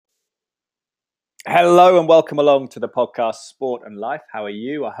Hello and welcome along to the podcast Sport and Life. How are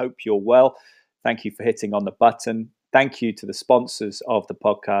you? I hope you're well. Thank you for hitting on the button. Thank you to the sponsors of the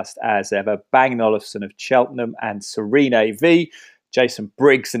podcast as ever, Bang & Olufsen of Cheltenham and Serene AV. Jason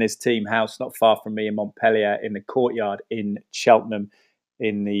Briggs and his team house not far from me in Montpellier in the courtyard in Cheltenham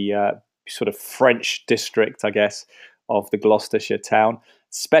in the sort of French district, I guess, of the Gloucestershire town.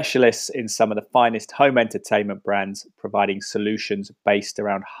 Specialists in some of the finest home entertainment brands, providing solutions based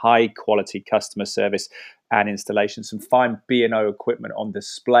around high quality customer service and installation. Some fine B&O equipment on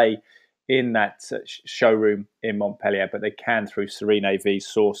display in that showroom in Montpellier, but they can, through Serene AV,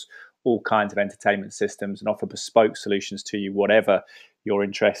 source all kinds of entertainment systems and offer bespoke solutions to you, whatever you're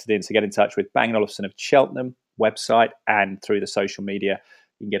interested in. So get in touch with Bang & Olufsen of Cheltenham website and through the social media.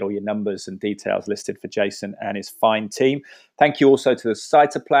 You can get all your numbers and details listed for Jason and his fine team. Thank you also to the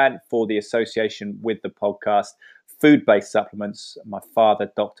Cytoplan for the association with the podcast. Food-based supplements. My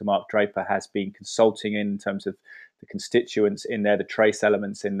father, Dr. Mark Draper, has been consulting in terms of the constituents in there, the trace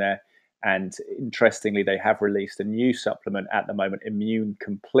elements in there. And interestingly, they have released a new supplement at the moment, Immune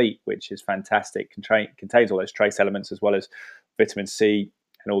Complete, which is fantastic. Contains all those trace elements as well as vitamin C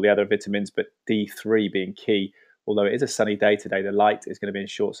and all the other vitamins, but D3 being key. Although it is a sunny day today, the light is going to be in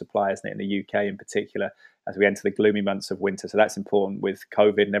short supply, isn't it, in the UK in particular, as we enter the gloomy months of winter. So that's important with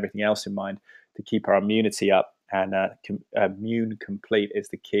COVID and everything else in mind to keep our immunity up. And Immune Complete is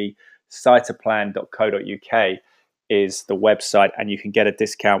the key. Cytoplan.co.uk is the website, and you can get a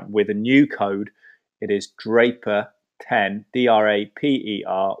discount with a new code. It is Draper10,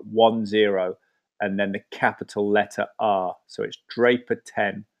 DRAPER10, and then the capital letter R. So it's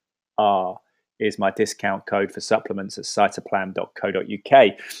Draper10R is my discount code for supplements at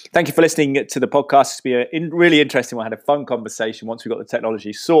cytoplan.co.uk. Thank you for listening to the podcast. It's been a really interesting one. I had a fun conversation once we got the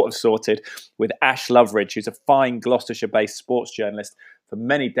technology sort of sorted with Ash Loveridge, who's a fine Gloucestershire-based sports journalist for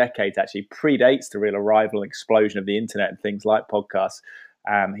many decades, actually predates the real arrival and explosion of the internet and things like podcasts.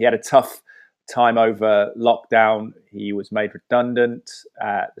 He had a tough time over lockdown. He was made redundant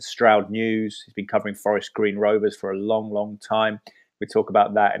at the Stroud News. He's been covering Forest Green Rovers for a long, long time. We talk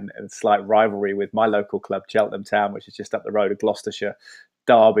about that and slight rivalry with my local club, Cheltenham Town, which is just up the road of Gloucestershire.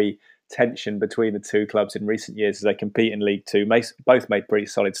 Derby tension between the two clubs in recent years as they compete in League Two. Both made pretty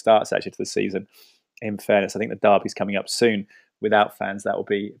solid starts actually to the season. In fairness, I think the derby's coming up soon. Without fans, that will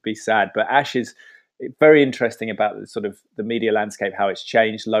be sad. But Ash is very interesting about the sort of the media landscape, how it's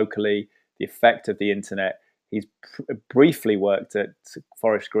changed locally, the effect of the internet. He's briefly worked at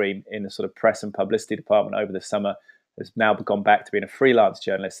Forest Green in the sort of press and publicity department over the summer. Has now gone back to being a freelance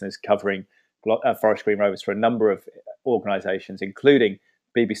journalist and is covering Forest Green Rovers for a number of organisations, including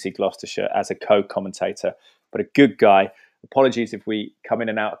BBC Gloucestershire as a co-commentator. But a good guy. Apologies if we come in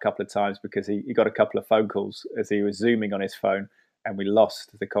and out a couple of times because he got a couple of phone calls as he was Zooming on his phone and we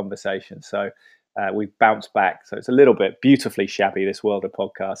lost the conversation. So we've bounced back. So it's a little bit beautifully shabby, this world of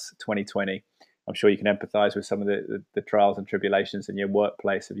podcasts 2020. I'm sure you can empathise with some of the trials and tribulations in your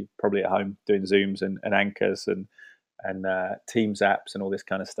workplace if you're probably at home doing Zooms and anchors and Teams apps and all this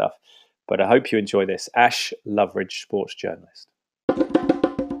kind of stuff. But I hope you enjoy this. Ash Loveridge, sports journalist.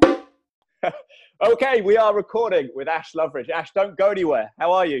 Okay, we are recording with Ash Loveridge. Ash, don't go anywhere.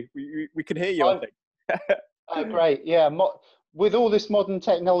 How are you? We can hear you, I think. Great, yeah. With all this modern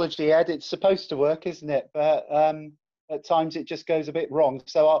technology, Ed, it's supposed to work, isn't it? But at times it just goes a bit wrong.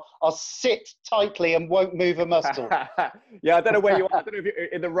 So I'll sit tightly and won't move a muscle. Yeah, I don't know where you are. I don't know if you're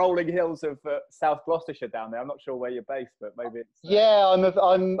in the rolling hills of South Gloucestershire down there. I'm not sure where you're based, but maybe it's... Yeah, I'm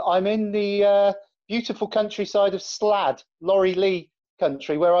in the beautiful countryside of Slad, Laurie Lee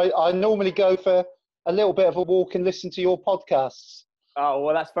country, where I normally go for a little bit of a walk and listen to your podcasts. Oh,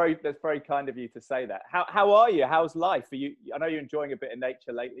 well, that's very kind of you to say that. How are you? How's life? I know you're enjoying a bit of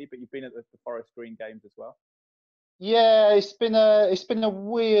nature lately, but you've been at the Forest Green games as well. Yeah, it's been a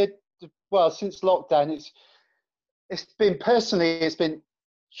weird. Well, since lockdown, it's been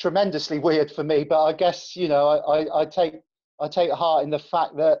tremendously weird for me. But I guess I take heart in the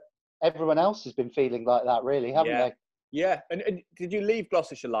fact that everyone else has been feeling like that, really, haven't they? Yeah, and did you leave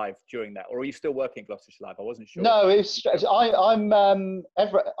Gloucestershire Live during that, or are you still working Gloucestershire Live? I wasn't sure. No,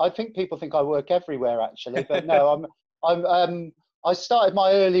 I think people think I work everywhere actually, but no, I started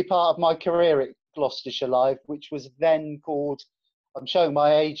my early part of my career at Gloucestershire Live, which was then called, I'm showing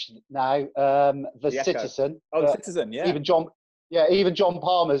my age now, the Citizen. Oh, the Citizen, yeah. Even John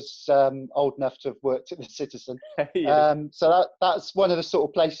Palmer's old enough to have worked at the Citizen. Yeah. So that's one of the sort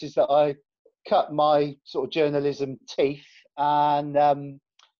of places that I cut my sort of journalism teeth, and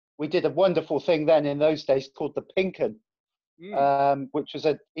we did a wonderful thing then in those days called the Pink 'Un, which was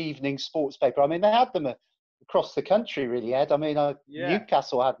an evening sports paper. I mean, they had them across the country, really, Ed. I mean, Yeah.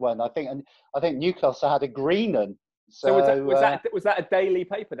 Newcastle had one, I think, and I think Newcastle had a green one. So So was that a daily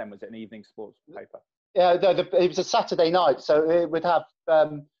paper then? Was it an evening sports paper? yeah, it was a Saturday night, so it would have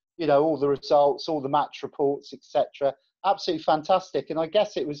all the results, all the match reports, etc. Absolutely fantastic, and I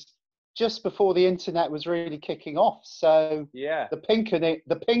guess it was just before the internet was really kicking off. So Yeah. the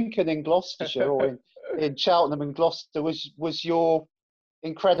Pinken in Gloucestershire or in Cheltenham and Gloucester was your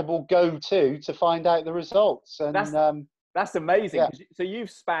incredible go-to to find out the results. And That's amazing. yeah, So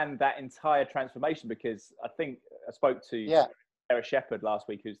you've spanned that entire transformation, because I think I spoke to yeah, Sarah Shepherd last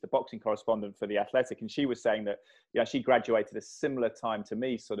week, who's the boxing correspondent for The Athletic, and she was saying that she graduated a similar time to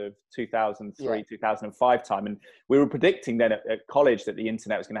me, sort of 2003, yeah. 2005 time. And we were predicting then at college that the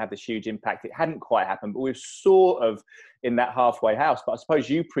internet was going to have this huge impact. It hadn't quite happened, but we were sort of in that halfway house. But I suppose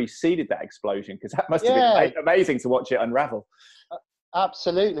you preceded that explosion, because that must have been amazing to watch it unravel.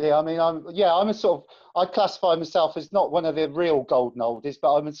 Absolutely. I mean, I'm a sort of, I classify myself as not one of the real golden oldies,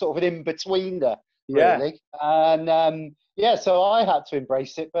 but I'm a sort of an in-betweener, Yeah. really. And so I had to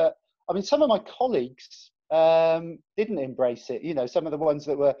embrace it. But I mean, some of my colleagues didn't embrace it. You know, some of the ones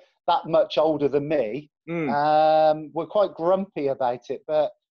that were that much older than me were quite grumpy about it.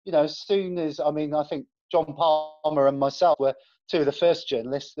 But, as soon as, I mean, I think John Palmer and myself were two of the first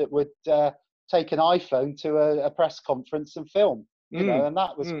journalists that would take an iPhone to a press conference and film. And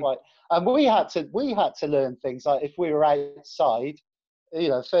that was quite. And we had to learn things like if we were outside,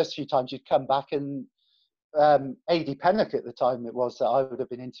 the first few times you'd come back and A.D. Pennock at the time it was that I would have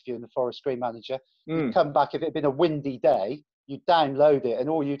been interviewing the Forest Green manager. You'd come back if it had been a windy day. You'd download it, and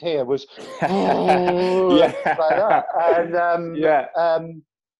all you'd hear was like that.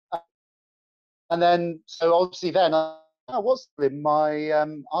 And then so obviously then what's in my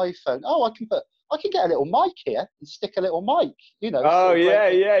iPhone? Oh, I can get a little mic here and stick a little mic, Oh, yeah.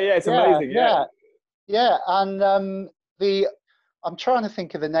 It's amazing. Yeah. And I'm trying to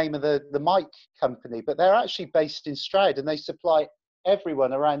think of the name of the mic company, but they're actually based in Stroud, and they supply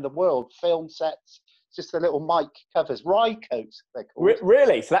everyone around the world film sets, just the little mic covers, Rycote they're called.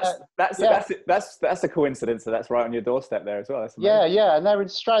 Really? So that's a coincidence. So that's right on your doorstep there as well. That's amazing. Yeah. And they're in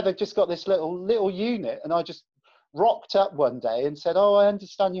Stroud. They've just got this little unit, and I just rocked up one day and said, "Oh, I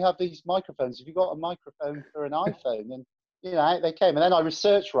understand you have these microphones. Have you got a microphone for an iPhone?" And out they came. And then I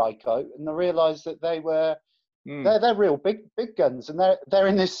researched Rycote, and I realised that they were they're real big guns, and they're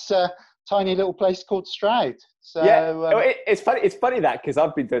in this tiny little place called Stroud. So it's funny. It's funny that, because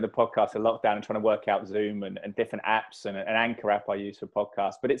I've been doing the podcast in lockdown and trying to work out Zoom and different apps and an Anchor app I use for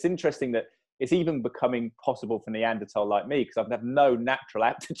podcasts. But it's interesting that it's even becoming possible for Neanderthal like me, because I've had no natural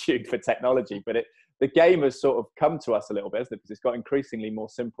aptitude for technology, but the game has sort of come to us a little bit, hasn't it? Because it's got increasingly more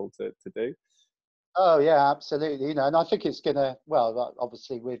simple to do. Oh yeah, absolutely. And I think it's gonna. Well,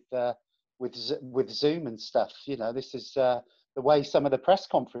 obviously with Zoom and stuff. This is the way some of the press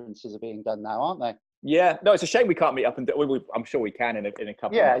conferences are being done now, aren't they? Yeah, no, it's a shame we can't meet up, and I'm sure we can in a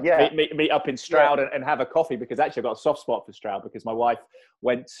couple of months. Yeah. Meet up in Stroud and have a coffee, because actually I've got a soft spot for Stroud, because my wife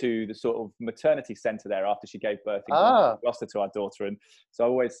went to the sort of maternity centre there after she gave birth in Gloucester to our daughter, and so I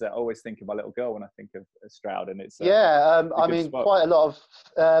always think of my little girl when I think of Stroud, and it's I mean spot. Quite a lot of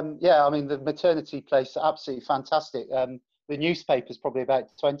I mean the maternity place absolutely fantastic. The newspapers probably about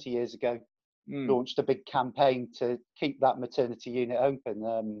 20 years ago launched a big campaign to keep that maternity unit open.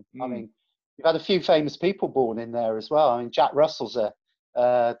 I mean, you've had a few famous people born in there as well. I mean, Jack Russell's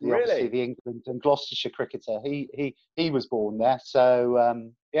obviously the England and Gloucestershire cricketer. He was born there.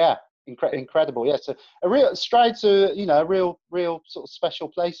 So incredible. Yeah, so Stroud's a real sort of special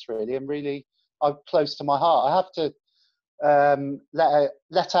place, really, and really close to my heart. I have to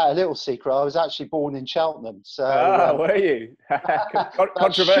let out a little secret. I was actually born in Cheltenham. So were you?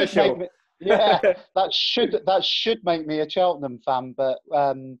 Controversial. That should make me a Cheltenham fan, but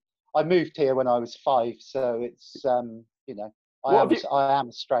I moved here when I was 5, so it's I am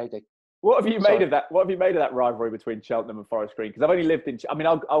Australian. What have you made of that? What have you made of that rivalry between Cheltenham and Forest Green? Because I've only lived in. I mean,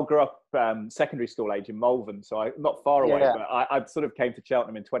 I'll grow up secondary school age in Malvern, so I'm not far away. But I sort of came to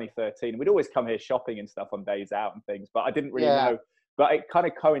Cheltenham in 2013. We'd always come here shopping and stuff on days out and things, but I didn't really know. But it kind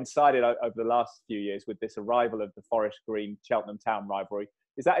of coincided over the last few years with this arrival of the Forest Green Cheltenham Town rivalry.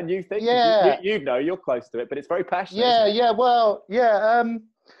 Is that a new thing? Yeah. You're close to it, but it's very passionate. Yeah. Well, yeah.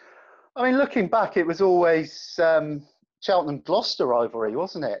 I mean, looking back, it was always Cheltenham-Gloucester rivalry,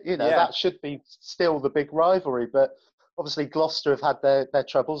 wasn't it? That should be still the big rivalry. But obviously, Gloucester have had their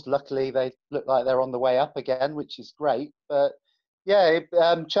troubles. Luckily, they look like they're on the way up again, which is great. But yeah,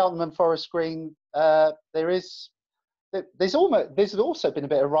 Cheltenham and Forest Green, there is there's also been a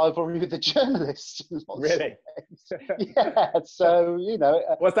bit of rivalry with the journalists. Really? Yeah. So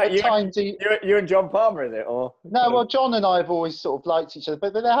what's that? at times you and John Palmer, is it? Or no? Well, John and I have always sort of liked each other,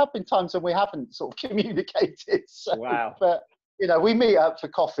 but there have been times when we haven't sort of communicated. So, wow. But we meet up for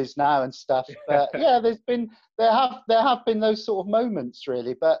coffees now and stuff. But yeah, there have been those sort of moments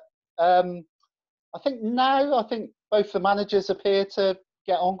really. But I think both the managers appear to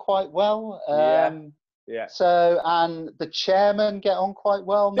get on quite well. Yeah. So, and the chairman get on quite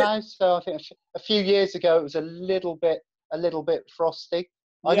well now. So I think a few years ago it was a little bit frosty.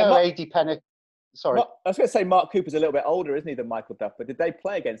 I know AD Pennick. Sorry, I was going to say Mark Cooper's a little bit older, isn't he, than Michael Duff? But did they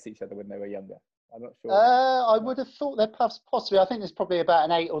play against each other when they were younger? I'm not sure. I would have thought they're possibly. I think there's probably about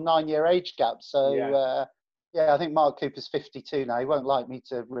an 8 or 9 year age gap. So I think Mark Cooper's 52 now. He won't like me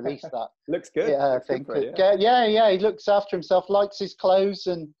to release that. Looks good. Yeah, I think. He looks after himself, likes his clothes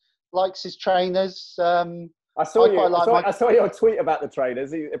and likes his trainers. I saw your tweet about the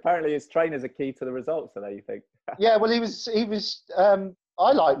trainers. Apparently his trainers are key to the results today, you think? Yeah, well, he was.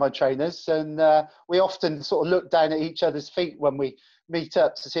 I like my trainers, and we often sort of look down at each other's feet when we meet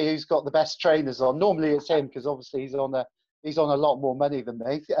up to see who's got the best trainers on. Normally it's him because obviously he's on a lot more money than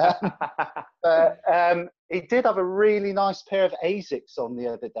me. But he did have a really nice pair of Asics on the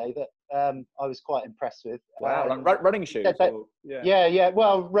other day that I was quite impressed with. Wow, like running shoes? Yeah.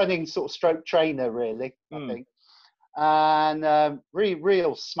 Well, running sort of stroke trainer, really, I think. And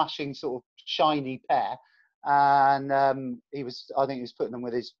real smashing sort of shiny pair. And I think he was putting them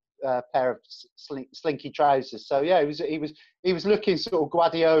with his pair of slinky trousers. So yeah, he was looking sort of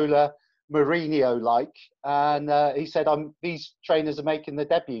Guardiola, Mourinho like, and he said, "These trainers are making the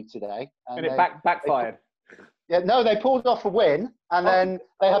debut today." And it backfired. They pulled off a win, and then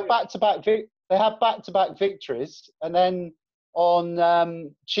they had back-to-back victories, and then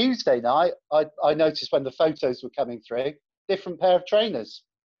on Tuesday night, I noticed when the photos were coming through, different pair of trainers.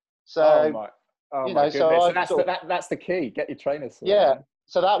 So. Oh my goodness! So that's the key. Get your trainers. Yeah.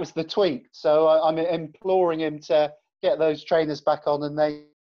 So that was the tweet. So I'm imploring him to get those trainers back on, and they.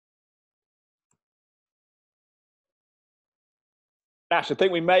 Ash, I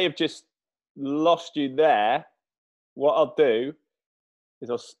think we may have just lost you there. What I'll do is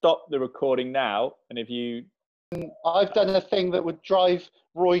I'll stop the recording now, and if you. I've done a thing that would drive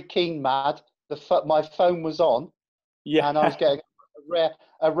Roy Keane mad. My phone was on. Yeah. And I was getting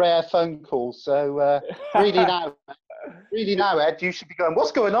a rare phone call. So really now, Ed, you should be going,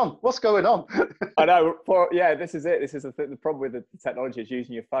 what's going on? What's going on? I know. This is it. This is the problem with the technology is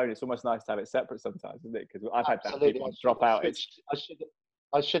using your phone. It's almost nice to have it separate sometimes, isn't it? Because I've had that people drop out.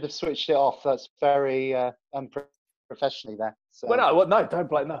 I should have switched it off. That's very unprofessionally there. So. Well, no, don't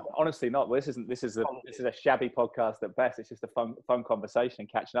blame. No, honestly, not. Well, this is a shabby podcast at best. It's just a fun conversation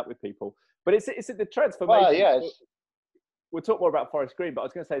and catching up with people. But it's the transformation. Well, yeah. We'll talk more about Forest Green, but I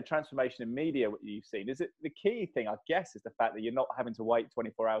was going to say the transformation in media what you've seen. Is it the key thing? I guess is the fact that you're not having to wait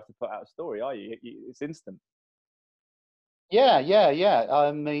 24 hours to put out a story, are you? It's instant. Yeah.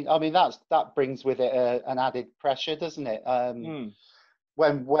 I mean that brings with it an added pressure, doesn't it?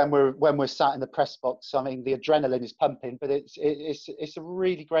 When we're sat in the press box, I mean the adrenaline is pumping, but it's a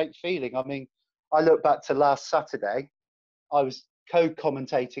really great feeling. I mean, I look back to last Saturday, I was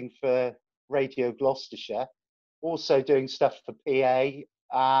co-commentating for Radio Gloucestershire, also doing stuff for PA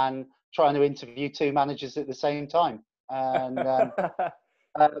and trying to interview two managers at the same time. And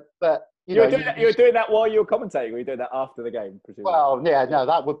but you were doing that while you were commentating. Or were you doing that after the game? Presumably? Well, yeah, no,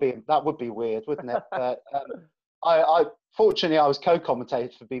 that would be weird, wouldn't it? But I fortunately I was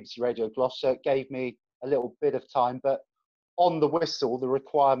co-commentating for BBC Radio Gloucester. So it gave me a little bit of time, but on the whistle, the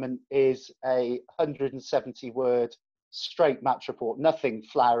requirement is a 170-word straight match report, nothing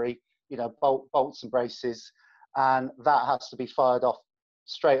flowery, bolts and braces. And that has to be fired off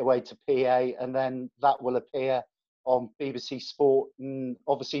straight away to PA, and then that will appear on BBC Sport and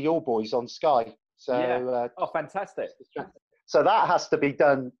obviously your boys on Sky. So fantastic! So that has to be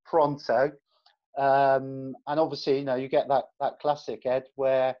done pronto, and obviously you get that classic, Ed,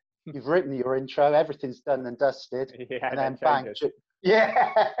 where you've written your intro, everything's done and dusted, and then bang,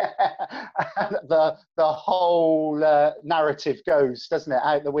 the whole narrative goes, doesn't it,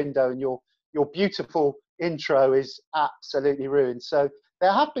 out the window, and your beautiful intro is absolutely ruined. So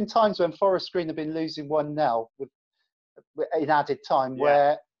there have been times when Forest Green have been losing 1-0 in added time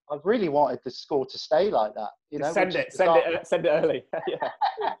where I've really wanted the score to stay like that. Send it early.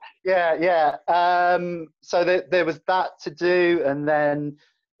 Yeah. So there was that to do, and then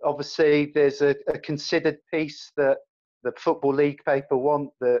obviously there's a considered piece that the Football League paper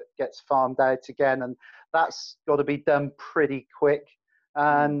want that gets farmed out again, and that's got to be done pretty quick.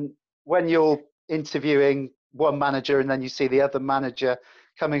 And when you're interviewing one manager and then you see the other manager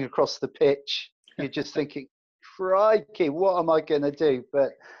coming across the pitch, you're just thinking, crikey, what am I going to do?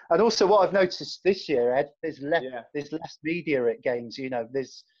 And also what I've noticed this year, Ed, there's less media at games. You know,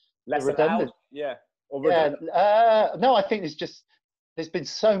 there's less redundant. Yeah. Or redundant. No, I think there's been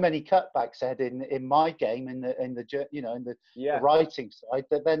so many cutbacks, Ed, in my game in the writing side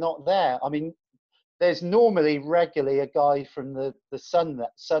that they're not there. I mean, there's normally regularly a guy from the Sun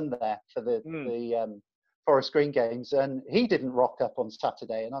there for the Forest Green games, and he didn't rock up on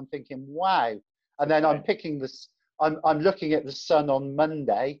Saturday, and I'm thinking, wow. And then I'm picking this. I'm looking at the Sun on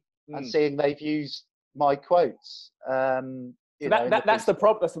Monday and seeing they've used my quotes. That's the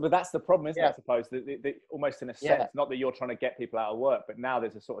problem. That's the problem, isn't it? I suppose almost in a sense, not that you're trying to get people out of work, but now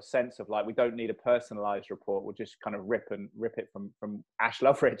there's a sort of sense of like, we don't need a personalised report. We'll just kind of rip it from Ash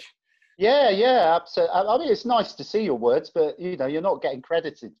Loveridge. Yeah, absolutely. I mean, it's nice to see your words, but you're not getting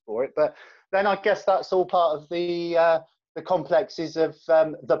credited for it. But then I guess that's all part of the complexes of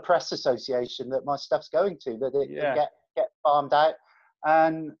the press association that my stuff's going to, that it can get farmed out.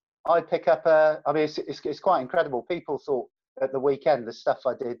 And I pick up it's quite incredible. People thought at the weekend, the stuff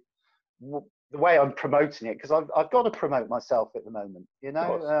I did, the way I'm promoting it, because I've got to promote myself at the moment,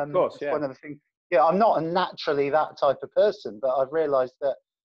 Of course, yeah. One of the things. Yeah, I'm not naturally that type of person, but I've realised that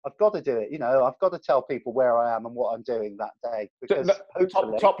I've got to do it. I've got to tell people where I am and what I'm doing that day. Because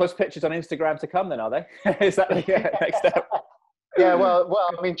topless pictures on Instagram to come, then, are they? Is that the next step? Yeah, well,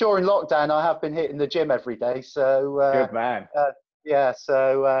 I mean, during lockdown, I have been hitting the gym every day. So good man. Yeah,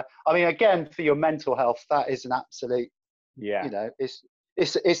 so I mean, again, for your mental health, that is an absolute. Yeah.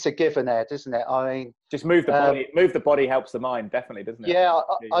 It's a given, Ed, isn't it? I mean, just move the body. Move the body helps the mind, definitely, doesn't it? Yeah,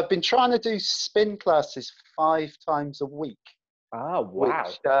 I've been trying to do spin classes 5 times a week. Oh wow!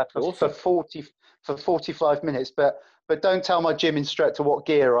 Which, for 45 minutes, but don't tell my gym instructor what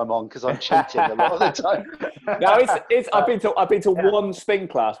gear I'm on, because I'm cheating a lot of the time. No, I've been to one spin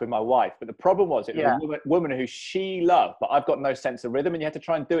class with my wife, but the problem was it was a woman who she loved, but I've got no sense of rhythm, and you had to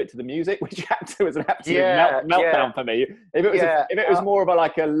try and do it to the music, which was an absolute meltdown for me. If it was more of a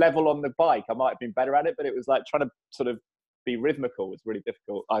level on the bike, I might have been better at it, but it was like trying to sort of be rhythmical was really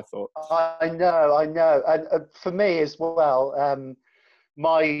difficult, I thought. I know, and for me as well,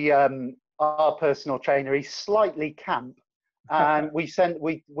 our personal trainer, he's slightly camp, and we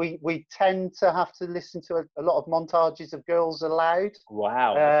tend to have to listen to a lot of montages of Girls Aloud.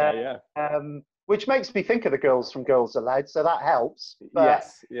 Wow. Okay, yeah. Which makes me think of the girls from Girls Aloud, so that helps. But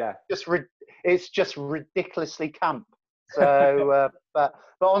yes, yeah. It's just ridiculously camp. So, but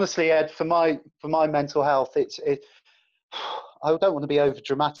honestly, Ed, for my mental health, I don't want to be over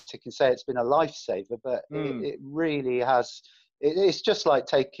dramatic and say it's been a lifesaver, but it really has. It's just like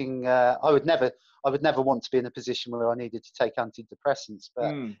taking. I would never want to be in a position where I needed to take antidepressants.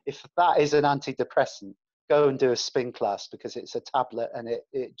 But if that is an antidepressant, go and do a spin class, because it's a tablet and it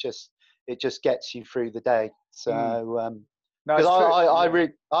just gets you through the day. So because I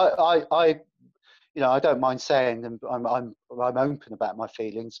don't mind saying, and I'm open about my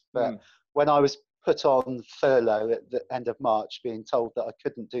feelings, but when I was put on furlough at the end of March, being told that I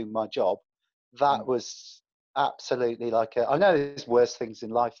couldn't do my job, that was absolutely I know there's worse things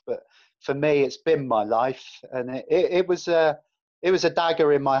in life, but for me, it's been my life, and it was a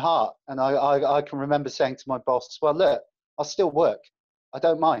dagger in my heart. And I can remember saying to my boss, "Well, look, I'll still work. I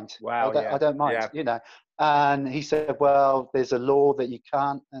don't mind. Wow, I don't mind, And he said, "Well, there's a law that you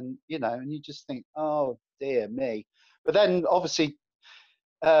can't," and and you just think, "Oh dear me." But then, obviously,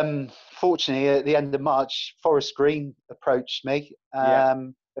 fortunately, at the end of March, Forest Green approached me.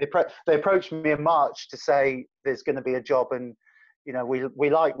 They approached me in March to say there's going to be a job, and we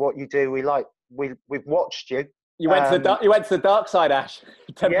like what you do. We've watched you. You went to the dark side, Ash.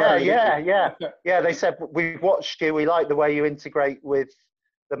 Yeah. They said, we've watched you. We like the way you integrate with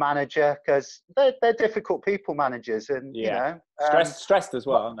the manager, because they're difficult people, managers, and stressed as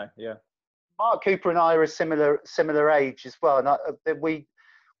well, aren't they? Yeah. Mark Cooper and I are a similar age as well, and we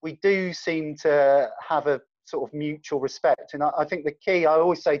do seem to have a sort of mutual respect. And I think the key, I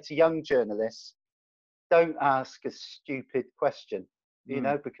always say to young journalists, don't ask a stupid question,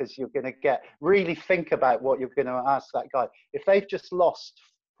 because you're going to really think about what you're going to ask that guy. If they've just lost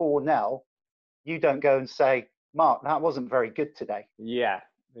 4-0, you don't go and say, "Mark, that wasn't very good today." Yeah.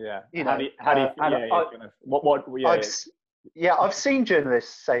 I've seen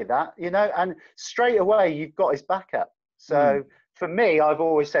journalists say that, and straight away you've got his backup. So for me, I've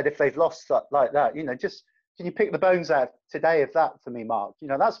always said, if they've lost like that, just, can you pick the bones out today of that for me, Mark?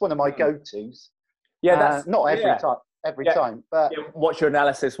 That's one of my go-tos. Yeah, that's not every time. But what's your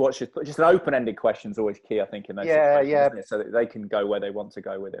analysis? Just an open-ended question is always key, I think, in those situations, isn't it? So that they can go where they want to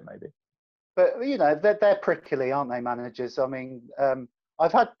go with it, maybe. but you know, they're prickly, aren't they, managers? I mean,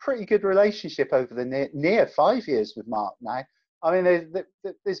 I've had pretty good relationship over the near 5 years with Mark now. I mean,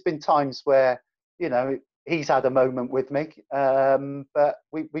 there's been times where, you know, he's had a moment with me, but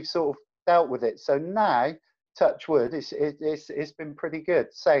we've sort of dealt with it. So now, touch wood, it's been pretty good.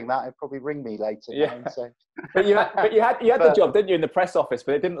 Saying that, he'll probably ring me later now and say. But you had the job, didn't you, in the press office?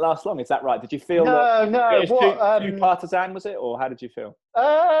 But it didn't last long. Is that right? Did you feel no? Too partisan, was it, or how did you feel?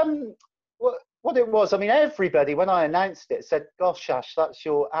 What it was, I mean, everybody, when I announced it, said, "Gosh, Ash, that's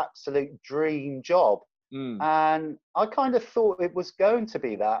your absolute dream job." And I kind of thought it was going to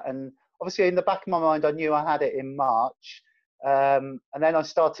be that. And obviously, in the back of my mind, I knew I had it in March. And then I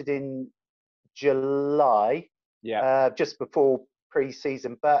started in July, just before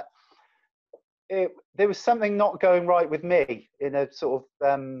pre-season. But there was something not going right with me in a sort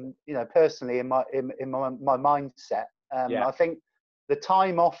of, you know, personally in my mindset. I think the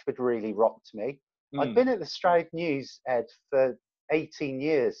time off had really rocked me. I'd been at the Stroud News, Ed, for 18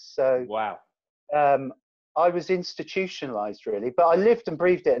 years. So wow. I was institutionalized, really, but I lived and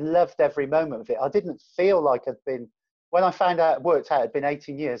breathed it and loved every moment of it. I didn't feel like I'd been, when I found out, worked out it'd been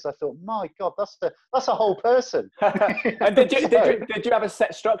 18 years, I thought, my God, that's a whole person. And did you have a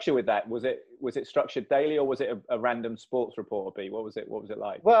set structure with that? Was it structured daily, or was it a random sports reporter beat? What was it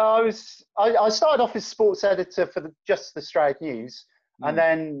like? Well, I started off as sports editor for just the Stroud News, and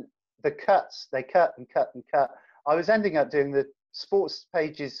then they cut and cut and cut. I was ending up doing the sports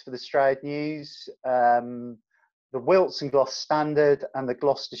pages for the Stroud News, the Wilts and Gloucester Standard, and the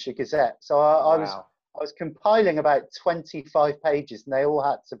Gloucestershire Gazette. So I was compiling about 25 pages, and they all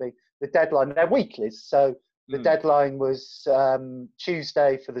had to be the deadline. They're weeklies, so the deadline was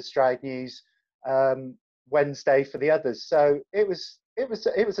Tuesday for the Stroud News, Wednesday for the others. So it was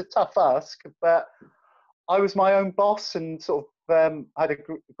a tough ask, but I was my own boss, and sort of I had a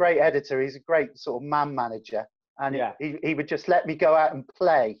great editor. He's a great sort of man manager, and he would just let me go out and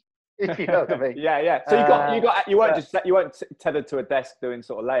play, if you know what I mean. Yeah. So you weren't tethered to a desk doing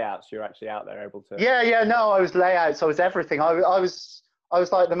sort of layouts. You're actually out there able to. Yeah. No, I was layouts. I was everything. I was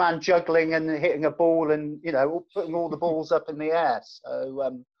like the man juggling and hitting a ball, and you know, putting all the balls up in the air.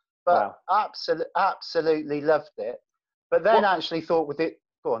 So, but absolutely loved it. But then actually thought with it.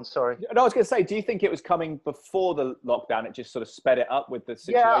 Go on, sorry. No, I was going to say, do you think it was coming before the lockdown? It just sort of sped it up with the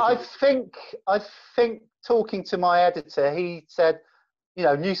situation? Yeah, I think talking to my editor, he said, you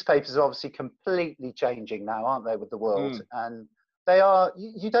know, newspapers are obviously completely changing now, aren't they, with the world? And they are,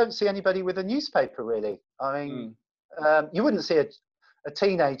 you don't see anybody with a newspaper, really. I mean, you wouldn't see a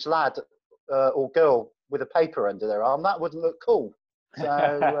teenage lad or girl with a paper under their arm. That wouldn't look cool.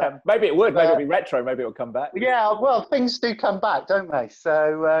 So maybe it would. Maybe it'll be retro. Maybe it'll come back. Yeah, well, things do come back, don't they?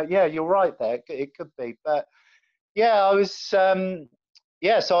 So yeah, you're right there. It could be, but yeah, I was so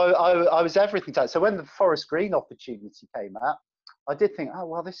I was everything to that. So when the Forest Green opportunity came up, I did think, oh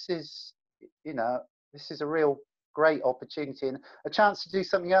well, this is a real great opportunity and a chance to do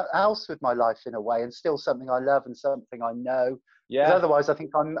something else with my life in a way, and still something I love and something I know. Yeah. Otherwise, I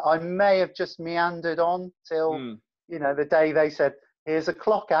think I may have just meandered on till you know, the day they said, "Here's a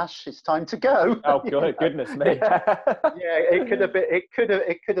clock, Ash. It's time to go." Oh, good, goodness me! It could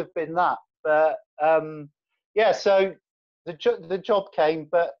have been that, but so the job came,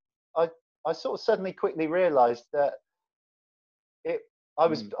 but I sort of suddenly quickly realised that I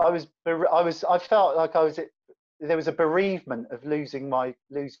felt like there was a bereavement of losing my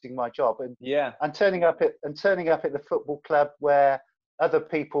job, and turning up at the football club where other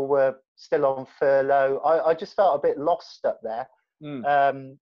people were still on furlough. I just felt a bit lost up there.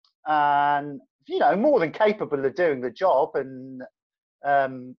 And, you know, more than capable of doing the job and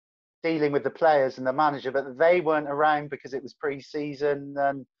dealing with the players and the manager, but they weren't around because it was pre-season.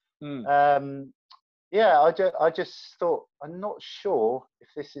 And I just thought, I'm not sure if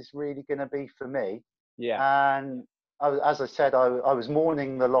this is really going to be for me. Yeah. And as I said, I was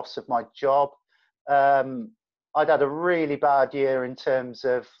mourning the loss of my job. I'd had a really bad year in terms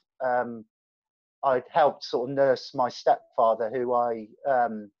of I'd helped sort of nurse my stepfather, who I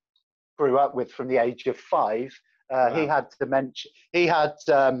grew up with from the age of 5. Wow. He had dementia,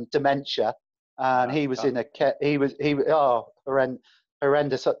 and he was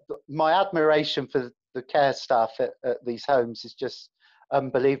horrendous. My admiration for the care staff at these homes is just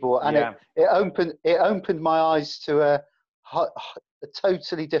unbelievable, and it opened my eyes to a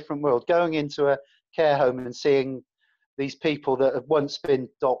totally different world. Going into a care home and seeing these people that have once been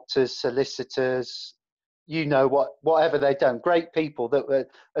doctors, solicitors, you know, whatever they've done, great people that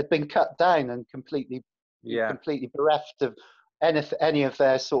had been cut down and completely bereft of any of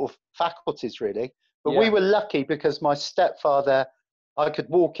their sort of faculties, really. But we were lucky because my stepfather, I could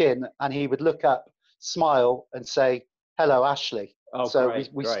walk in and he would look up, smile, and say, "Hello, Ashley." Oh, So great,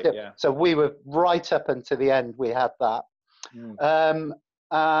 we great, still, yeah. so we were right up until the end. We had that,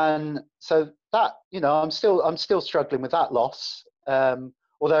 and so that, I'm still struggling with that loss.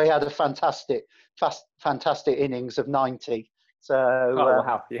 Although he had a fantastic innings of 90. So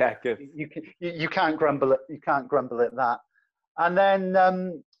wow, yeah, good. You can't grumble at that. And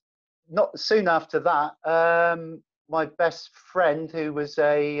then not soon after that, my best friend, who was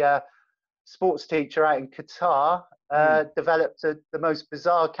a sports teacher out in Qatar, developed the most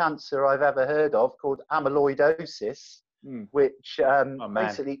bizarre cancer I've ever heard of, called amyloidosis, which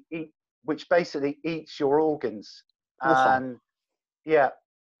basically eats your organs.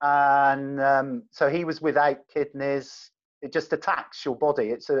 And so he was without kidneys. It just attacks your body.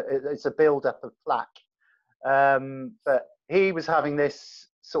 It's a build-up of plaque. But he was having this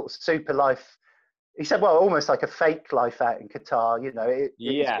sort of super life. He said, well, almost like a fake life out in Qatar.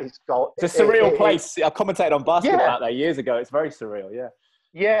 It's a surreal place. I commentated on basketball out there years ago. It's very surreal.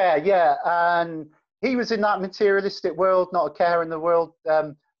 Yeah. And he was in that materialistic world, not a care in the world.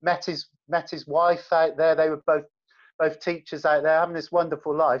 Met his wife out there. They were both teachers out there, having this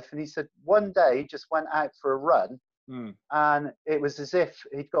wonderful life. And he said one day he just went out for a run, and it was as if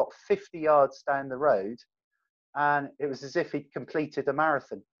he'd got 50 yards down the road, and it was as if he'd completed a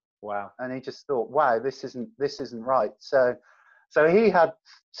marathon. Wow. And he just thought, wow, this isn't right. So he had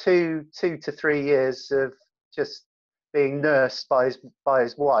two to 3 years of just being nursed by his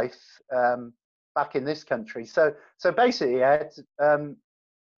wife back in this country. So basically, Ed,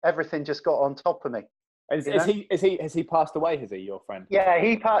 everything just got on top of me. Has he passed away? Has he, your friend? Yeah,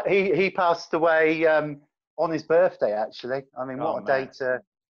 he passed away on his birthday. Actually, I mean, what a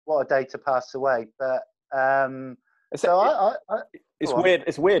day to pass away. But it's weird.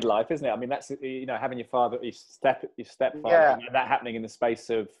 It's weird life, isn't it? I mean, that's having your stepfather, and that happening in the space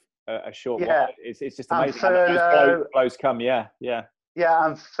of a short while. It's just amazing. How blows come. Yeah,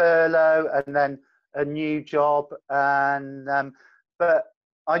 and furlough, and then a new job, and but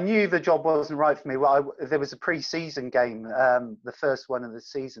I knew the job wasn't right for me. Well, there was a pre-season game, the first one of the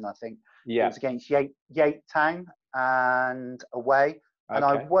season, I think. Yeah. It was against Yate Town and away. And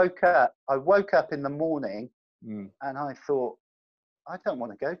I woke up in the morning, and I thought, I don't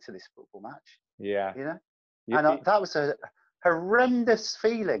want to go to this football match. Yeah. That was a horrendous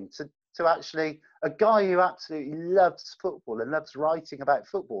feeling to actually, a guy who absolutely loves football and loves writing about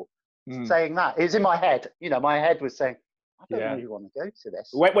football, saying that. It was in my head. My head was saying, I don't really want to go to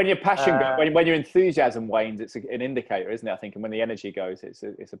this. When your passion goes, when your enthusition wanes, it's an indicator, isn't it? I think, and when the energy goes, it's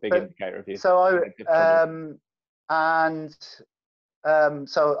a big indicator of you. So I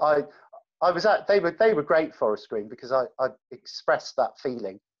was at. They were great, Forest Green, because I expressed that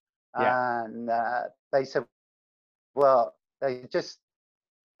feeling, and they said, well, they just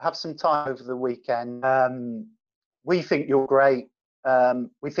have some time over the weekend. We think you're great.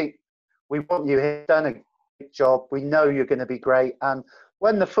 We want you here. Done a job. We know you're going to be great, and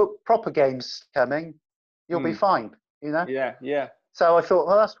when the proper game's coming, you'll be fine. Yeah. So I thought,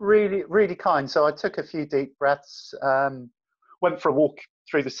 well, that's really, really kind. So I took a few deep breaths, went for a walk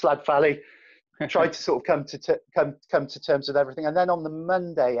through the Slad Valley, tried to sort of come to terms with everything, and then on the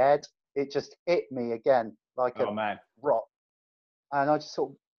Monday, Ed, it just hit me again like a rock, and I just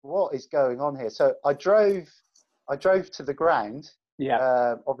thought, what is going on here? So I drove to the ground,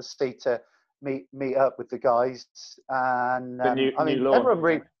 obviously to meet up with the guys, and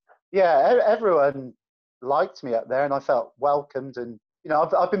everyone liked me up there, and I felt welcomed, and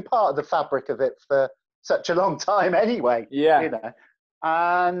I've been part of the fabric of it for such a long time anyway.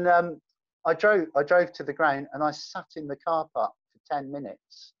 And I drove to the ground, and I sat in the car park for 10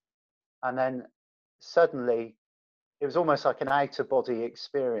 minutes, and then suddenly it was almost like an out of body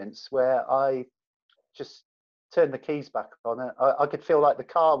experience where I just turned the keys back on it. I could feel like the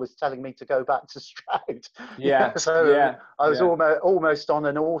car was telling me to go back to Stroud. I was almost on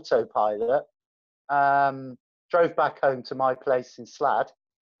an autopilot. Drove back home to my place in Slad,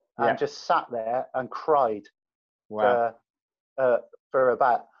 and just sat there and cried for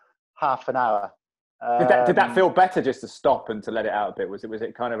about half an hour. Did that feel better, just to stop and to let it out a bit? Was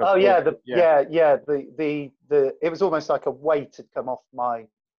it kind of? It was almost like a weight had come off my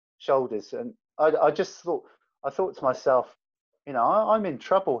shoulders, and I thought to myself, I'm in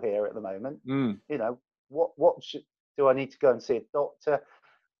trouble here at the moment. What do I need to go and see a doctor?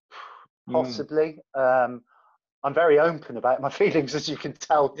 Possibly. I'm very open about my feelings, as you can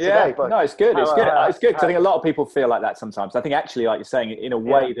tell today. But it's good. It's good. It's good because I think a lot of people feel like that sometimes. I think actually, like you're saying, in a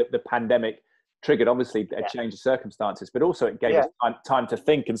way, that the pandemic triggered obviously a change of circumstances, but also it gave us time to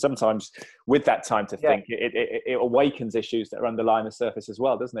think. And sometimes with that time to think, it awakens issues that are underlying the surface as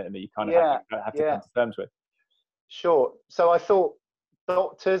well, doesn't it? And that you kind of have to come to terms with. Sure. So I thought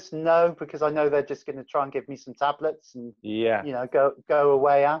doctors, no, because I know they're just going to try and give me some tablets and go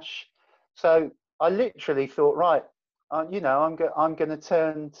away, Ash. So I literally thought, right, I'm going to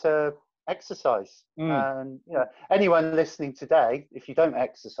turn to exercise. And anyone listening today, if you don't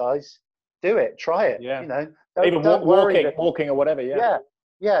exercise, do it, try it. Don't walking or whatever.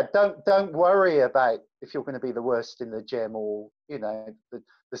 Don't worry about if you're going to be the worst in the gym or the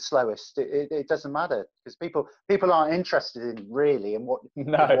slowest. It doesn't matter, because people aren't interested in really in what you're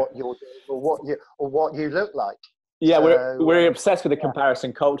doing or what you look like. Yeah, we're obsessed with the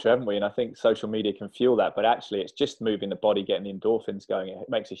comparison culture, haven't we? And I think social media can fuel that, but actually it's just moving the body, getting the endorphins going. It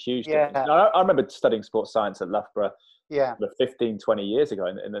makes a huge difference. I remember studying sports science at Loughborough 15, 20 years ago,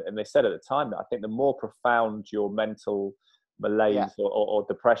 and they said at the time that I think the more profound your mental malaise or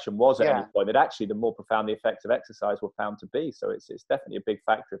depression was at any point, that actually the more profound the effects of exercise were found to be. So it's definitely a big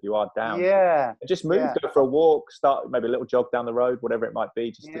factor if you are down. And just move, go for a walk, start maybe a little jog down the road, whatever it might be,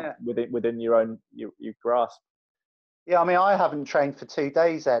 just within your own your grasp. Yeah, I mean, I haven't trained for 2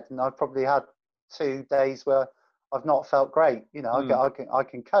 days, Ed, and I've probably had 2 days where I've not felt great. I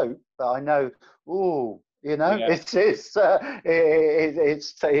can cope, but I know, it's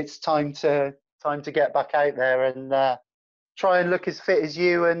time to get back out there and try and look as fit as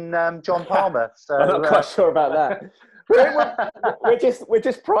you and John Palmer. So I'm not quite sure about that. we're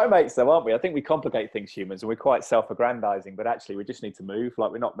just primates, though, aren't we? I think we complicate things, humans, and we're quite self-aggrandizing. But actually, we just need to move.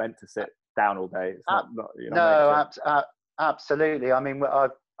 Like, we're not meant to sit down all day. It's absolutely. I mean,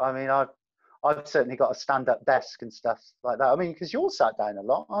 I've certainly got a stand-up desk and stuff like that. I mean, because you're sat down a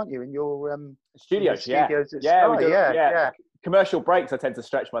lot, aren't you? In your studios, Commercial breaks, I tend to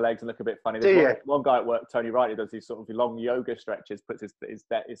stretch my legs and look a bit funny. There's one guy at work, Tony Wright, who does these sort of long yoga stretches, puts his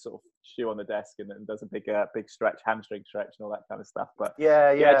sort of shoe on the desk and does a big stretch, hamstring stretch and all that kind of stuff. But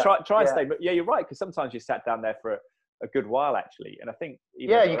try and stay. But you're right, because sometimes you sat down there for a good while, actually. And I think you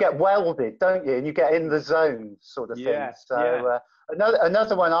get welded, don't you? And you get in the zone, sort of thing. So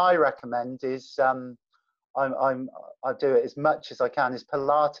another one I recommend is I do it as much as I can, is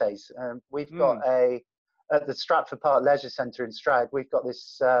Pilates. We've got at the Stratford Park Leisure Centre in Stroud, we've got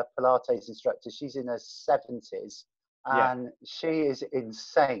this Pilates instructor. She's in her 70s, and she is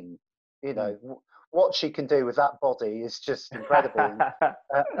insane. What she can do with that body is just incredible.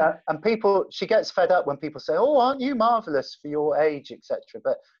 And she gets fed up when people say, "Oh, aren't you marvellous for your age, etc."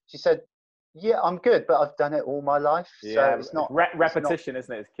 But she said, "Yeah, I'm good, but I've done it all my life." So it's not repetition,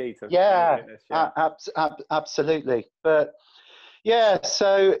 isn't it? It's key to absolutely. But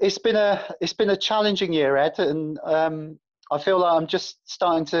so it's been a challenging year, Ed, and I feel like I'm just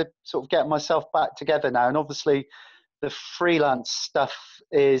starting to sort of get myself back together now. And obviously, the freelance stuff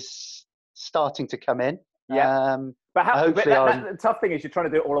is starting to come in. But the tough thing is you're trying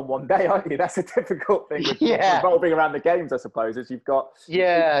to do it all on one day, aren't you? That's a difficult thing with revolving around the games, I suppose, is you've got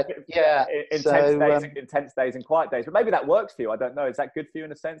intense days and quiet days. But maybe that works for you. I don't know. Is that good for you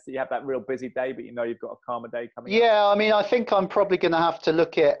in a sense that you have that real busy day, but you've got a calmer day coming up? I mean, I think I'm probably going to have to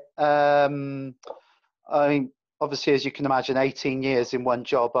look at, I mean, obviously, as you can imagine, 18 years in one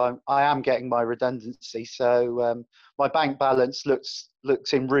job, I am getting my redundancy. So my bank balance looks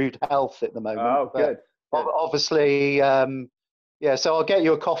in rude health at the moment. Oh, good. Obviously, so I'll get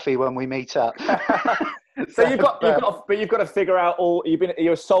you a coffee when we meet up. So you've got to figure out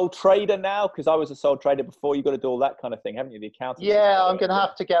you're a sole trader now, because I was a sole trader before. You've got to do all that kind of thing, haven't you? The accounting. Yeah, I'm going to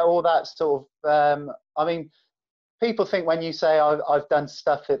have to get all that sort of. I mean, people think when you say I've done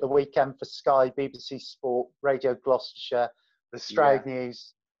stuff at the weekend for Sky, BBC Sport, Radio Gloucestershire, the Stroud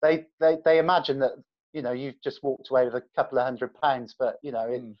News, they imagine that you've just walked away with a couple of £100, but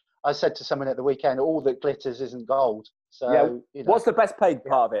I said to someone at the weekend, all that glitters isn't gold. So what's the best paid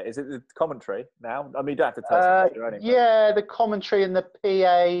part of it? Is it the commentary now? I mean, you don't have to tell us later, anything. Yeah, the commentary and the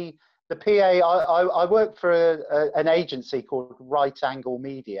PA. The PA. I work for an agency called Right Angle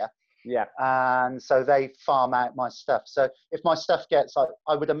Media. Yeah. And so they farm out my stuff. So if my stuff gets,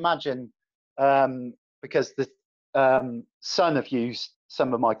 I would imagine, because the Sun have used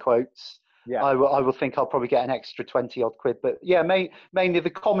some of my quotes. Yeah. I will think I'll probably get an extra 20 odd quid. But yeah, mainly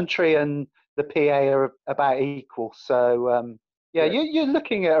the commentary and the PA are about equal. So you're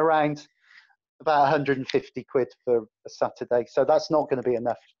looking at around about 150 quid for a Saturday. So that's not going to be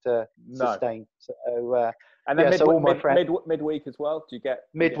enough to sustain. So and then midweek as well. Do you get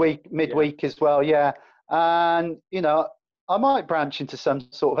midweek as well? Yeah, and I might branch into some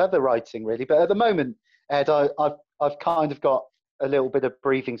sort of other writing really, but at the moment, Ed, I've kind of got a little bit of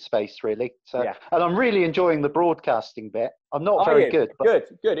breathing space, really. So, Yeah. and I'm really enjoying the broadcasting bit. I'm not Are very you? good, but Good.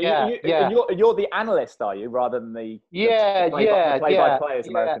 yeah, And yeah, you're the analyst, are you, rather than yeah, the yeah, yeah, play-by-play, as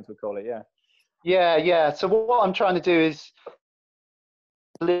yeah, Americans would call it? Yeah. yeah. So what I'm trying to do is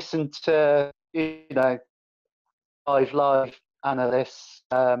listen to, live analysts,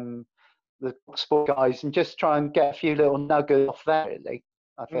 the sport guys, and just try and get a few little nuggets off there, really,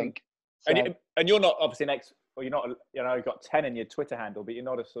 I Mm. think. So, And you're not obviously or you're not, you've got 10 in your Twitter handle, but you're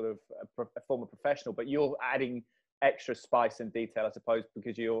not a sort of a former professional, but you're adding extra spice and detail, I suppose,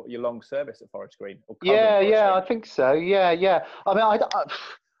 because you're long service at Forest Green, or covering Forest Green. I think so. Yeah. I mean,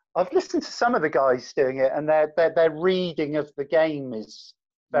 I've listened to some of the guys doing it, and their reading of the game is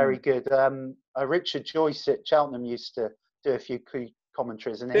very good. Richard Joyce at Cheltenham used to do a few key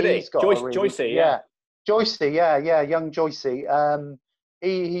commentaries, and Did he? he's got a really, Joycey, yeah. Joycey, yeah, young Joycey.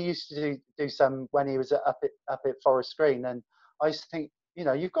 He used to do some when he was up at Forest Green, and I used to think,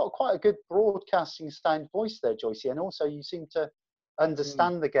 you've got quite a good broadcasting sound voice there, Joycey, and also you seem to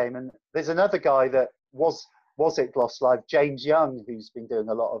understand the game. And there's another guy that was at Gloss Live, James Young, who's been doing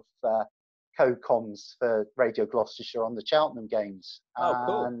a lot of co-coms for Radio Gloucestershire on the Cheltenham games. Oh,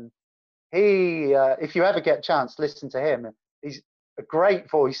 cool. And he, if you ever get a chance, listen to him. He's a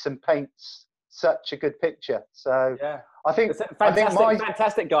great voice and paints such a good picture. So yeah, I think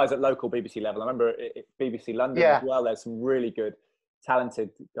fantastic guys at local BBC level. I remember at BBC London as well. There's some really good,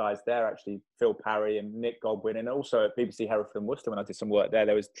 talented guys there. Actually, Phil Parry and Nick Godwin, and also at BBC Hereford and Worcester when I did some work there.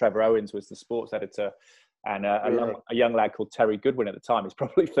 There was Trevor Owens was the sports editor, and a young lad called Terry Goodwin at the time. He's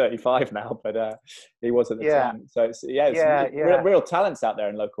probably 35 now, but he was at the time. So it's real talents out there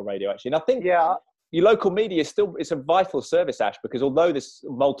in local radio actually. And I think your local media it's a vital service, Ash, because although there's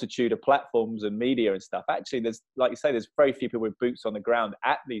a multitude of platforms and media and stuff, actually there's, like you say, there's very few people with boots on the ground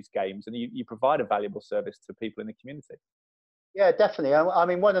at these games, and you provide a valuable service to people in the community. Yeah, definitely. I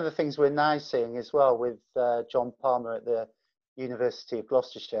mean, one of the things we're now seeing as well with John Palmer at the University of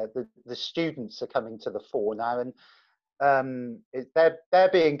Gloucestershire, the students are coming to the fore now, and they're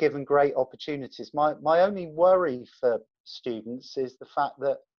being given great opportunities. My only worry for students is the fact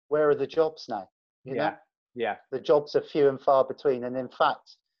that where are the jobs now? Yeah. The jobs are few and far between, and in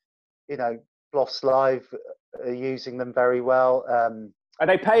fact, Gloss Live are using them very well. Are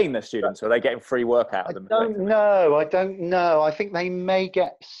they paying the students, or are they getting free work out of them? I don't know. I think they may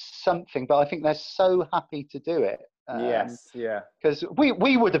get something, but I think they're so happy to do it. Because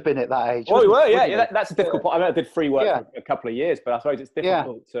we would have been at that age. Well, we were, yeah. That's a difficult point. I mean, I did free work for a couple of years, but I suppose it's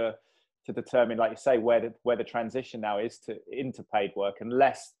difficult to determine, like you say, where the transition now is into paid work,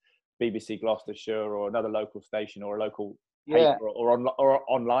 unless BBC Gloucestershire or another local station or a local paper or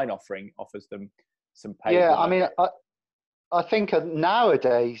online offering offers them some paid work. I mean, I think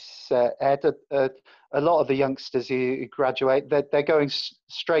nowadays, Ed, a lot of the youngsters who graduate, they're going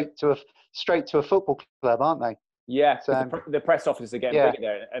straight to a football club, aren't they? Yeah, the press offices are getting bigger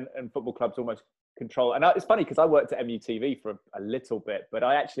there, and football clubs almost control. And it's funny because I worked at MUTV for a little bit, but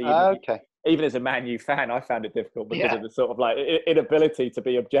I actually even as a Man U fan, I found it difficult because of the sort of like inability to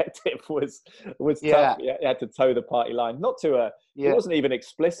be objective was tough. You had to toe the party line, not to it wasn't even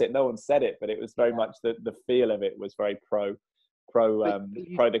explicit. No one said it, but it was very much the feel of it was very pro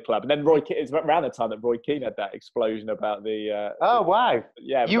the club. And then it was around the time that Roy Keane had that explosion about the wow,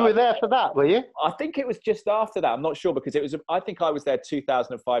 you were there for that, were you? I think it was just after that. I'm not sure, because I think I was there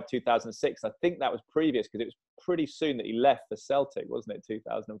 2005 2006. I think that was previous, because it was pretty soon that he left for Celtic, wasn't it?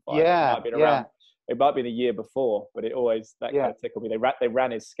 2005. It might have been around, it might have been a year before, but it always kind of tickled me. They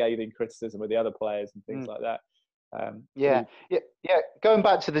ran his scathing criticism with the other players and things like that. Going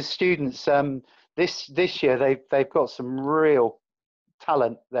back to the students, this year they've got some real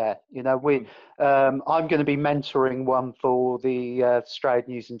talent there. I'm going to be mentoring one for the Stroud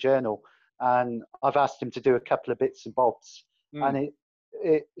News and Journal, and I've asked him to do a couple of bits and bobs. And I mean,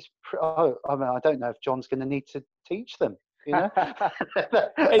 I don't know if John's going to need to teach them.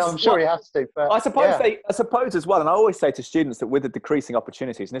 I'm sure he has to. But I suppose as well, and I always say to students that with the decreasing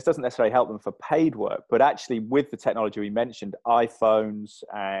opportunities, and this doesn't necessarily help them for paid work, but actually with the technology we mentioned, iPhones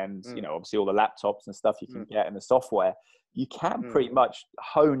and obviously all the laptops and stuff you can get, and the software, you can pretty much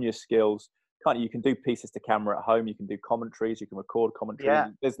hone your skills. You can do pieces to camera at home. You can do commentaries. You can record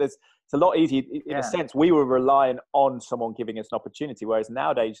commentary. It's a lot easier. In a sense, we were relying on someone giving us an opportunity. Whereas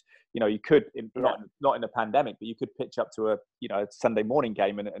nowadays, you could not in the pandemic, but you could pitch up to a Sunday morning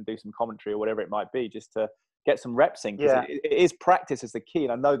game and do some commentary or whatever it might be, just to get some reps in. Because it is practice is the key.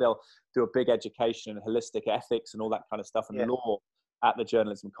 And I know they'll do a big education and holistic ethics and all that kind of stuff and law at the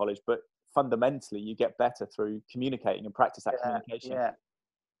journalism college, but fundamentally you get better through communicating and practice that communication.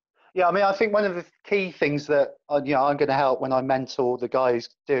 Yeah, I mean, I think one of the key things that I'm going to help when I mentor the guy who's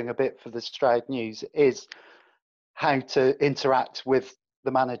doing a bit for the Stroud News is how to interact with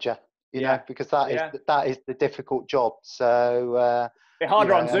the manager. You know, because that is the difficult job. So bit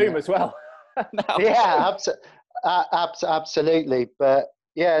harder on Zoom as well. Yeah, absolutely. But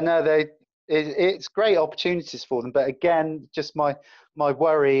yeah, no, it's great opportunities for them. But again, just my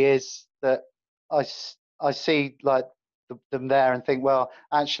worry is that I see like them there and think, well,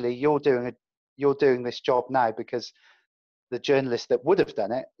 actually, you're doing this job now because the journalist that would have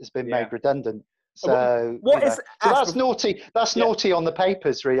done it has been made redundant. So so that's naughty. That's naughty on the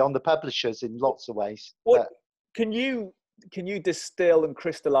papers, really, on the publishers in lots of ways. Can you distill and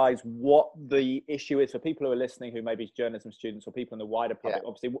crystallize what the issue is for people who are listening, who may be journalism students or people in the wider public?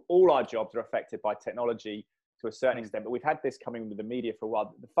 Obviously, all our jobs are affected by technology to a certain extent, but we've had this coming with the media for a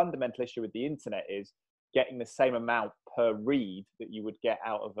while. The fundamental issue with the internet is getting the same amount per read that you would get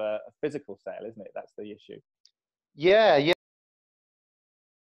out of a physical sale, isn't it? That's the issue. Yeah.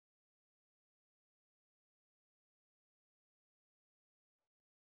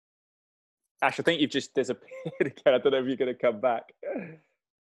 Ash, I think you've just disappeared again. I don't know if you're going to come back.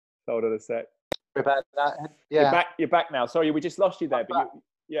 Hold on a sec. Sorry about that. Yeah. You're back now. Sorry, we just lost you there. But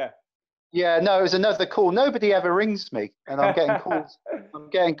Yeah, no, it was another call. Nobody ever rings me, and I'm getting calls. I'm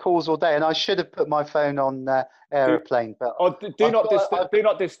getting calls all day, and I should have put my phone on airplane. But do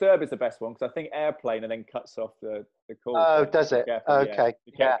not disturb is the best one, because I think airplane and then cuts off the call. Oh, does it? Okay.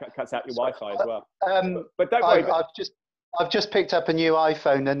 Yeah. Cuts out your Wi-Fi as well. But don't worry. I've just picked up a new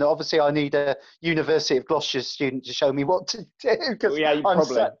iPhone, and obviously I need a University of Gloucester student to show me what to do, because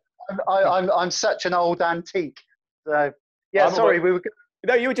I'm such an old antique. So yeah,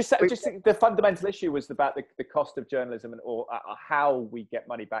 No, you were just the fundamental issue was about the cost of journalism or how we get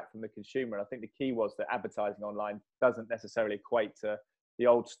money back from the consumer. And I think the key was that advertising online doesn't necessarily equate to the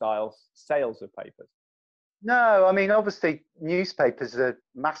old style sales of papers. No, I mean, obviously newspapers are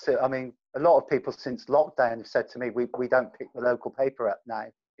massive. I mean, a lot of people since lockdown have said to me, we don't pick the local paper up now,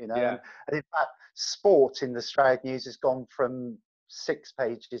 you know. Yeah. And in fact, sport in the Stroud News has gone from 6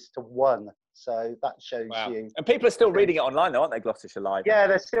 pages to 1. So that shows you. And people are still reading it online, though, aren't they? Gloucestershire Live. Yeah,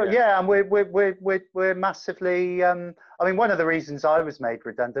 they're still. Yeah, and we're massively. I mean, one of the reasons I was made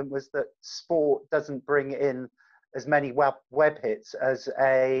redundant was that sport doesn't bring in as many web hits as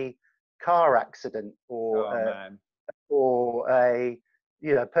a car accident or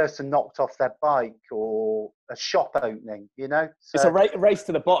a person knocked off their bike or a shop opening, you know. So, it's a race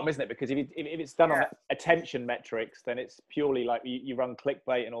to the bottom, isn't it? Because if it's done on attention metrics, then it's purely like you run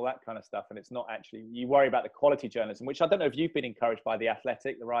clickbait and all that kind of stuff, and it's not actually, you worry about the quality journalism, which I don't know if you've been encouraged by The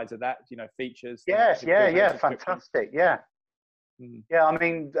Athletic, the rise of that, features. Yes, fantastic, yeah. Yeah, I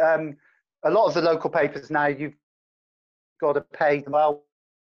mean, a lot of the local papers now, you've got to pay them well,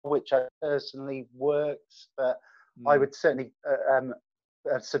 which personally works, but I would certainly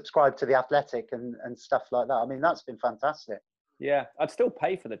subscribe to The Athletic and stuff like that. I mean, that's been fantastic. Yeah, I'd still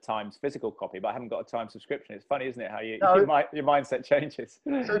pay for the Times physical copy, but I haven't got a Times subscription. It's funny, isn't it, how your mindset changes.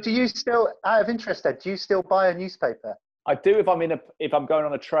 So do you still, out of interest, Ed, do you still buy a newspaper? I do if I'm going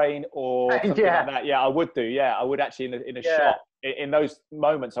on a train or something like that. Yeah, I would do. Yeah, I would actually in a shop. In those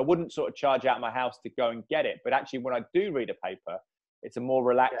moments, I wouldn't sort of charge out my house to go and get it. But actually, when I do read a paper, it's a more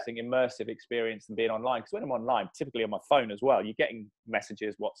relaxing, immersive experience than being online. Because when I'm online, typically on my phone as well, you're getting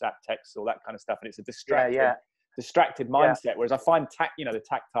messages, WhatsApp, texts, all that kind of stuff, and it's a distracted mindset. Whereas I find the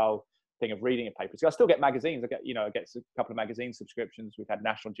tactile thing of reading a paper. So I still get magazines. I get a couple of magazine subscriptions. We've had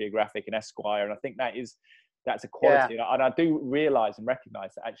National Geographic and Esquire, and I think that's a quality. And I do realise and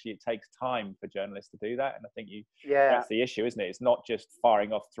recognise that actually it takes time for journalists to do that. And I think that's the issue, isn't it? It's not just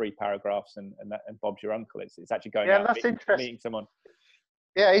firing off 3 paragraphs and Bob's your uncle. It's actually going out and meeting someone.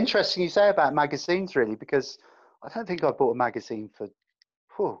 Yeah, interesting you say about magazines, really, because I don't think I've bought a magazine for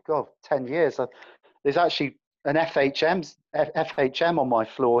 10 years. There's actually an FHM on my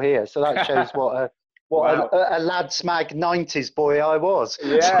floor here, so that shows what a Lads Mag 90s boy I was.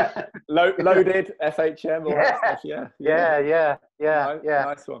 Yeah, loaded FHM. All that stuff. Yeah.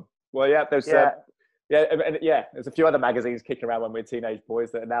 Nice one. Well, yeah, there's there's a few other magazines kicking around when we were teenage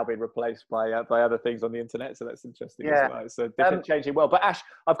boys that are now being replaced by other things on the internet. So that's interesting as well. So different changing well. But Ash,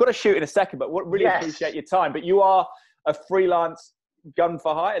 I've got to shoot in a second. But really appreciate your time. But you are a freelance gun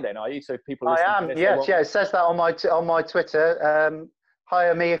for hire, then, are you? So people. I am. Yes. It says that on my Twitter.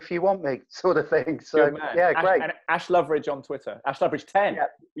 Hire me if you want me, sort of thing. So great. And Ash Loveridge on Twitter. Ash Loveridge 10. Yeah.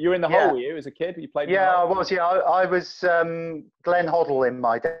 You were in the hole, were you, as a kid? You played. Yeah, I was. Yeah, I was Glenn Hoddle in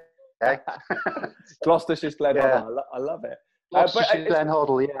my day. Gloucestershire's Glenn Hoddle. I love it. Gloucestershire Glenn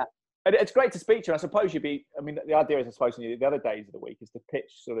Hoddle. Yeah. And it's great to speak to you. I suppose the idea is, I suppose, in the other days of the week is to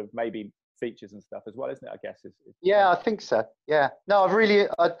pitch sort of maybe features and stuff as well, isn't it? I guess. Yeah, I think so. Yeah. No, Ed,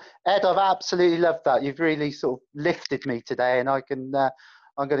 I've absolutely loved that. You've really sort of lifted me today, and I'm going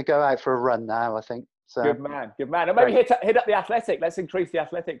to go out for a run now, I think. So, good man. And maybe hit up the Athletic. Let's increase the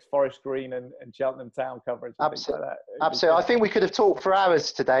Athletics, Forest Green and Cheltenham Town coverage. Absolutely. Like Absolutely. I think we could have talked for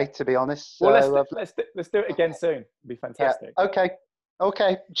hours today, to be honest. So, well, let's do it again soon. It'd be fantastic. Yeah.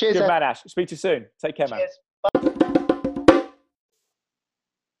 Okay. Cheers. Good man, Ash. Speak to you soon. Take care, man.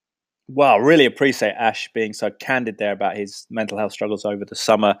 Wow, really appreciate Ash being so candid there about his mental health struggles over the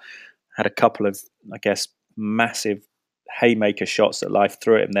summer. Had a couple of, I guess, massive haymaker shots that life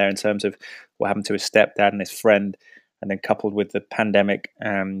threw at him there in terms of what happened to his stepdad and his friend, and then coupled with the pandemic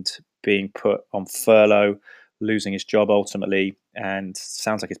and being put on furlough, losing his job ultimately, and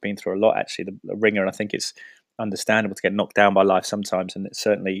sounds like he's been through a lot, actually, the ringer, and I think it's understandable to get knocked down by life sometimes, and it's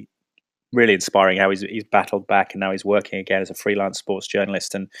certainly really inspiring how he's battled back, and now he's working again as a freelance sports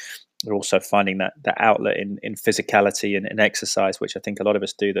journalist, and we're also finding that outlet in physicality and in exercise, which I think a lot of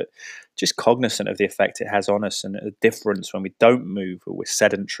us do, that just cognizant of the effect it has on us and the difference when we don't move or we're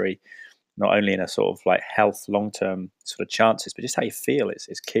sedentary, not only in a sort of like health long-term sort of chances, but just how you feel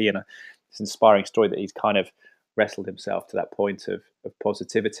is key. And it's an inspiring story that he's kind of wrestled himself to that point of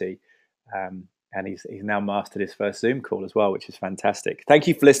positivity. And he's now mastered his first Zoom call as well, which is fantastic. Thank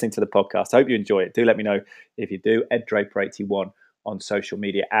you for listening to the podcast. I hope you enjoy it. Do let me know if you do. Ed Draper 81 on social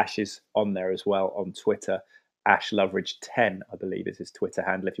media. Ash is on there as well on Twitter. Ash Loveridge 10, I believe, is his Twitter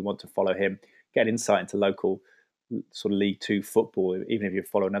handle. If you want to follow him, get insight into local sort of League Two football. Even if you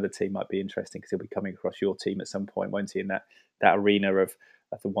follow another team, might be interesting because he'll be coming across your team at some point, won't he? In that arena of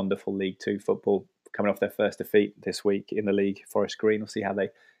the wonderful League Two football, coming off their first defeat this week in the league, Forest Green. We'll see how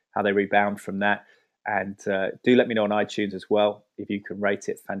they rebound from that. And do let me know on iTunes as well if you can rate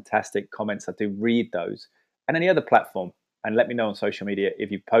it. Fantastic comments. I do read those. And any other platform. And let me know on social media if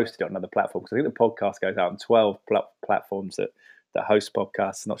you've posted it on another platform. Because I think the podcast goes out on 12 platforms that host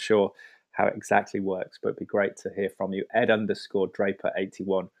podcasts. Not sure how it exactly works, but it'd be great to hear from you.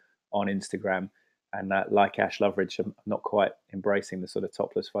 Ed_Draper81 on Instagram. And like Ash Loveridge, I'm not quite embracing the sort of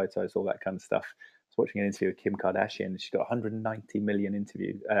topless photos, all that kind of stuff. I was watching an interview with Kim Kardashian. She's got 190 million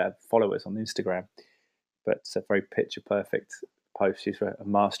followers on Instagram. But it's a very picture perfect post. She's a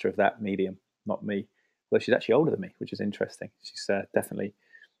master of that medium, not me. Well, she's actually older than me, which is interesting. She's definitely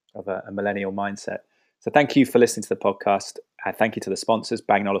of a millennial mindset. So thank you for listening to the podcast. Thank you to the sponsors,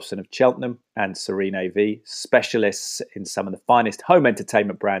 Bang & Olufsen of Cheltenham and Serene AV, specialists in some of the finest home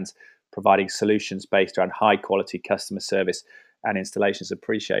entertainment brands, providing solutions based around high quality customer service and installations.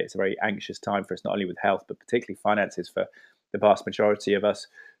 Appreciate it's a very anxious time for us, not only with health, but particularly finances for the vast majority of us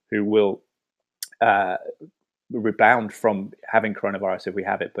who will rebound from having coronavirus if we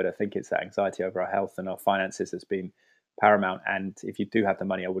have it. But I think it's that anxiety over our health and our finances has been paramount. And if you do have the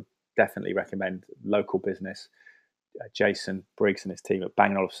money, I would definitely recommend local business. Jason Briggs and his team at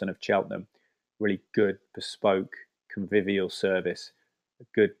Bang & Olufsen of Cheltenham, really good, bespoke, convivial service,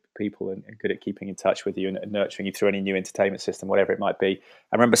 good people and good at keeping in touch with you and nurturing you through any new entertainment system, whatever it might be.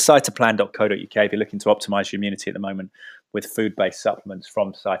 And remember, cytoplan.co.uk, if you're looking to optimize your immunity at the moment with food-based supplements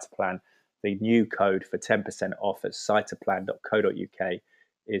from Cytoplan. The new code for 10% off at cytoplan.co.uk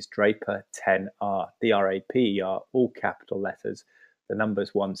is Draper10R, DRAPER, all capital letters, the numbers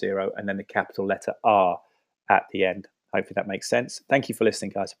 10, and then the capital letter R at the end. Hopefully that makes sense. Thank you for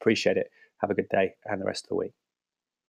listening, guys. Appreciate it. Have a good day and the rest of the week.